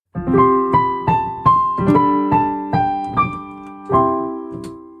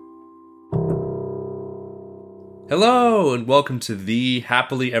Hello, and welcome to the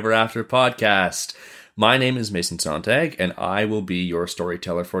Happily Ever After podcast. My name is Mason Sontag, and I will be your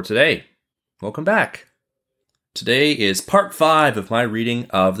storyteller for today. Welcome back. Today is part 5 of my reading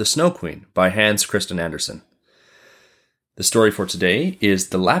of The Snow Queen by Hans Christian Andersen. The story for today is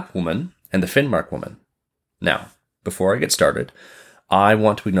The Lapp Woman and the Finnmark Woman. Now, before I get started, I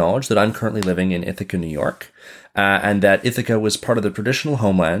want to acknowledge that I'm currently living in Ithaca, New York, and that Ithaca was part of the traditional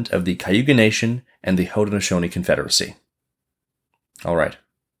homeland of the Cayuga Nation and the Haudenosaunee Confederacy. All right,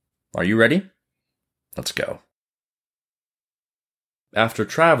 are you ready? Let's go. After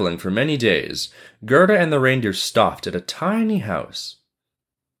traveling for many days, Gerda and the reindeer stopped at a tiny house.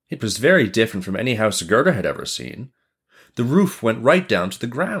 It was very different from any house Gerda had ever seen. The roof went right down to the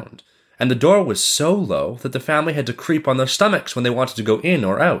ground, and the door was so low that the family had to creep on their stomachs when they wanted to go in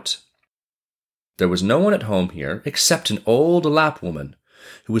or out. There was no one at home here except an old Lapp woman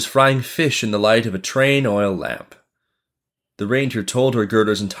who was frying fish in the light of a train oil lamp. The reindeer told her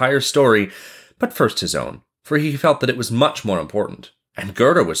Gerda's entire story, but first his own, for he felt that it was much more important, and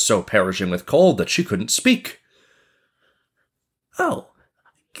Gerda was so perishing with cold that she couldn't speak. "Oh,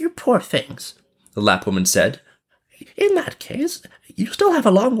 you poor things," the Lapp woman said. "In that case, you still have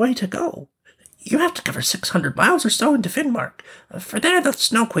a long way to go. You have to cover 600 miles or so into Finnmark, for there the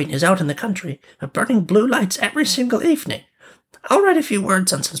Snow Queen is out in the country, burning blue lights every single evening. I'll write a few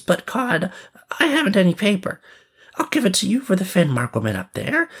words on some split cod. I haven't any paper. I'll give it to you for the Finnmark woman up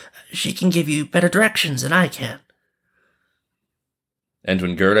there. She can give you better directions than I can." And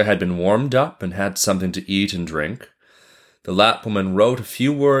when Gerda had been warmed up and had something to eat and drink, the Lapp woman wrote a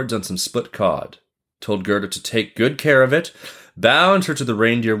few words on some split cod, told Gerda to take good care of it, bound her to the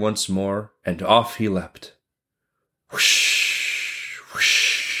reindeer once more, and off he leapt. Whoosh,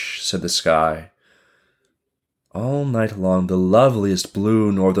 whoosh, said the sky. All night long the loveliest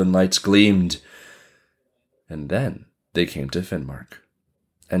blue northern lights gleamed, and then they came to Finnmark,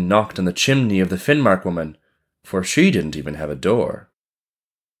 and knocked on the chimney of the Finnmark woman, for she didn't even have a door.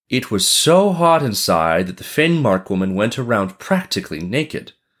 It was so hot inside that the Finnmark woman went around practically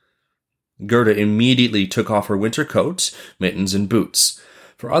naked. Gerda immediately took off her winter coat, mittens, and boots,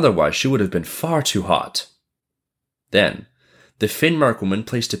 for otherwise she would have been far too hot. Then the Finnmark woman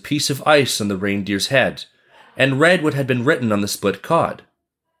placed a piece of ice on the reindeer's head, and read what had been written on the split cod.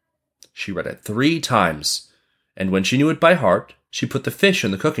 She read it 3 times, and when she knew it by heart, she put the fish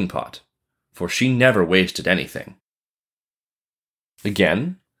in the cooking pot, for she never wasted anything.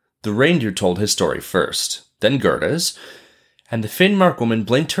 Again, the reindeer told his story first, then Gerda's, and the Finnmark woman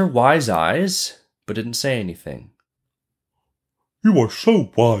blinked her wise eyes, but didn't say anything. "You are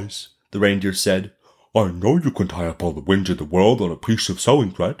so wise," the reindeer said. "I know you can tie up all the winds in the world on a piece of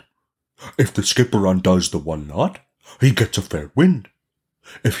sewing thread. If the skipper undoes the one knot, he gets a fair wind.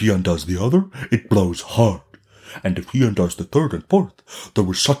 If he undoes the other, it blows hard. And if he undoes the third and fourth, there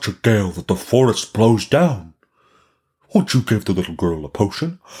is such a gale that the forest blows down. Won't you give the little girl a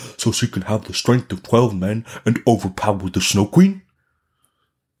potion, so she can have the strength of 12 men and overpower the Snow Queen?"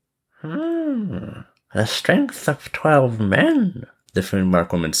 The strength of 12 men, the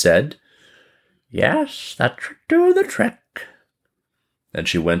Finnmark woman said. "Yes, that should do the trick." Then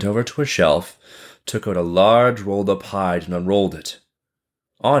she went over to a shelf, took out a large rolled-up hide and unrolled it.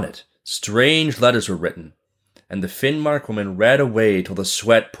 On it, strange letters were written, and the Finnmark woman read away till the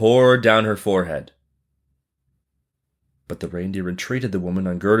sweat poured down her forehead. But the reindeer entreated the woman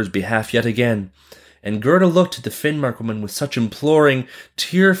on Gerda's behalf yet again, and Gerda looked at the Finnmark woman with such imploring,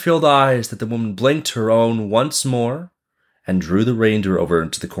 tear-filled eyes that the woman blinked her own once more and drew the reindeer over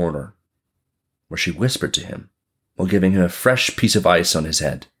into the corner, where she whispered to him while giving him a fresh piece of ice on his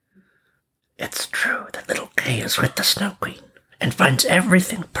head. "It's true that little Kay is with the Snow Queen and finds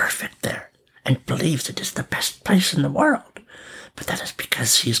everything perfect there and believes it is the best place in the world, but that is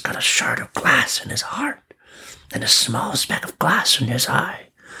because he's got a shard of glass in his heart and a small speck of glass in his eye.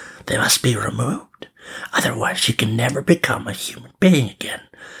 They must be removed, otherwise he can never become a human being again,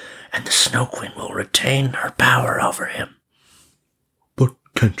 and the Snow Queen will retain her power over him." "But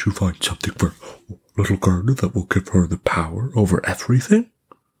can't you find something for little Gerda that will give her the power over everything?"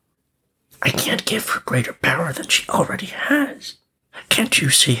 "I can't give her greater power than she already has. Can't you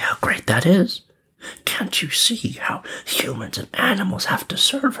see how great that is? Can't you see how humans and animals have to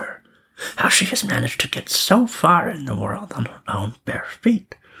serve her? How she has managed to get so far in the world on her own bare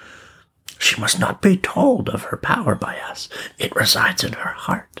feet? She must not be told of her power by us. It resides in her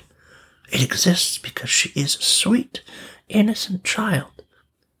heart. It exists because she is a sweet, innocent child.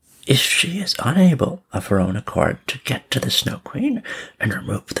 If she is unable of her own accord to get to the Snow Queen and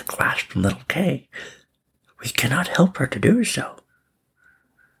remove the glass from little Kay, we cannot help her to do so.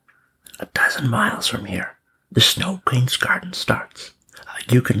 12 miles from here, the Snow Queen's garden starts.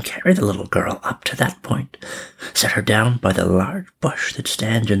 You can carry the little girl up to that point. Set her down by the large bush that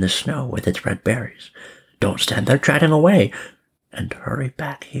stands in the snow with its red berries. Don't stand there chatting away, and hurry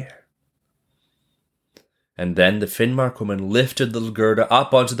back here." And then the Finnmark woman lifted little Gerda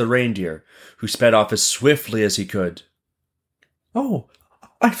up onto the reindeer, who sped off as swiftly as he could. "Oh,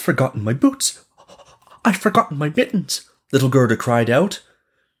 I've forgotten my boots. I've forgotten my mittens," little Gerda cried out.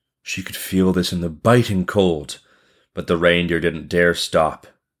 She could feel this in the biting cold, but the reindeer didn't dare stop.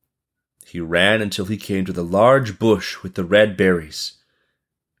 He ran until he came to the large bush with the red berries.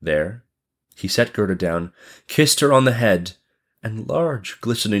 There, he set Gerda down, kissed her on the head, and large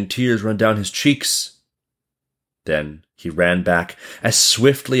glistening tears ran down his cheeks. Then he ran back as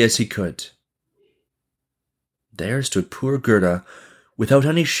swiftly as he could. There stood poor Gerda, without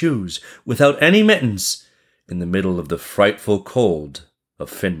any shoes, without any mittens, in the middle of the frightful cold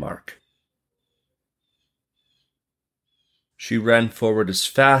of Finnmark. She ran forward as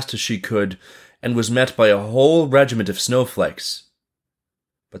fast as she could, and was met by a whole regiment of snowflakes.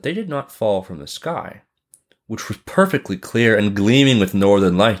 But they did not fall from the sky, which was perfectly clear and gleaming with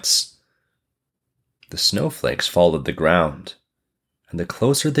northern lights. The snowflakes followed the ground, and the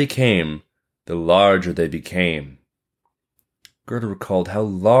closer they came, the larger they became. Gerda recalled how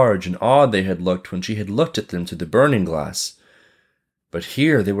large and odd they had looked when she had looked at them through the burning glass. But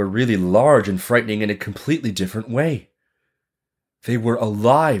here they were really large and frightening in a completely different way. They were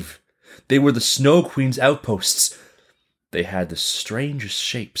alive. They were the Snow Queen's outposts. They had the strangest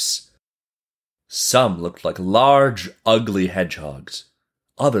shapes. Some looked like large, ugly hedgehogs.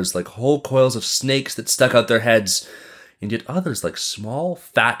 Others like whole coils of snakes that stuck out their heads, and yet others like small,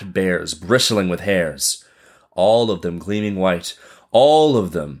 fat bears bristling with hairs. All of them gleaming white. All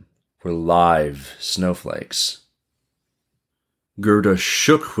of them were live snowflakes. Gerda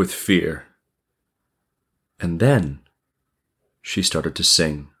shook with fear. And then she started to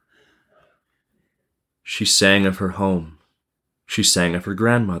sing. She sang of her home. She sang of her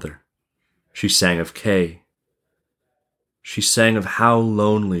grandmother. She sang of Kay. She sang of how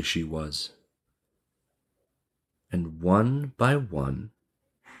lonely she was. And one by one,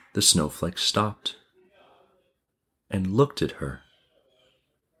 the snowflakes stopped and looked at her.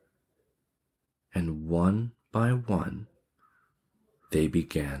 And one by one, they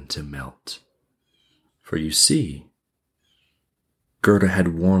began to melt. For you see, Gerda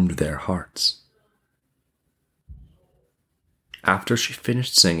had warmed their hearts. After she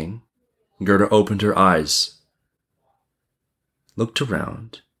finished singing, Gerda opened her eyes, looked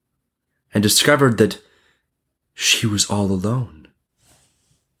around, and discovered that she was all alone.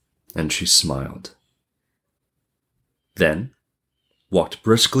 And she smiled. Then walked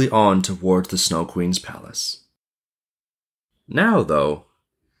briskly on towards the Snow Queen's palace. Now, though,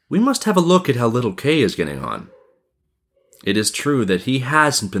 we must have a look at how little Kay is getting on. It is true that he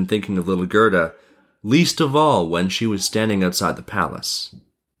hasn't been thinking of little Gerda, least of all when she was standing outside the palace.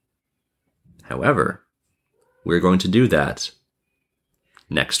 However, we're going to do that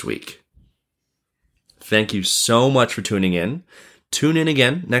next week. Thank you so much for tuning in. Tune in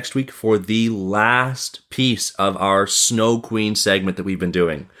again next week for the last piece of our Snow Queen segment that we've been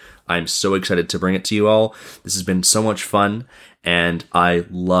doing. I'm so excited to bring it to you all. This has been so much fun, and I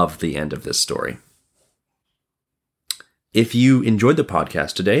love the end of this story. If you enjoyed the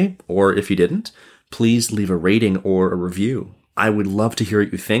podcast today, or if you didn't, please leave a rating or a review. I would love to hear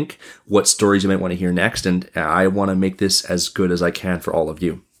what you think, what stories you might want to hear next, and I want to make this as good as I can for all of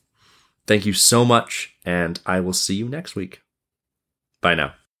you. Thank you so much, and I will see you next week. Bye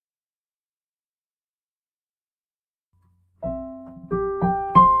now.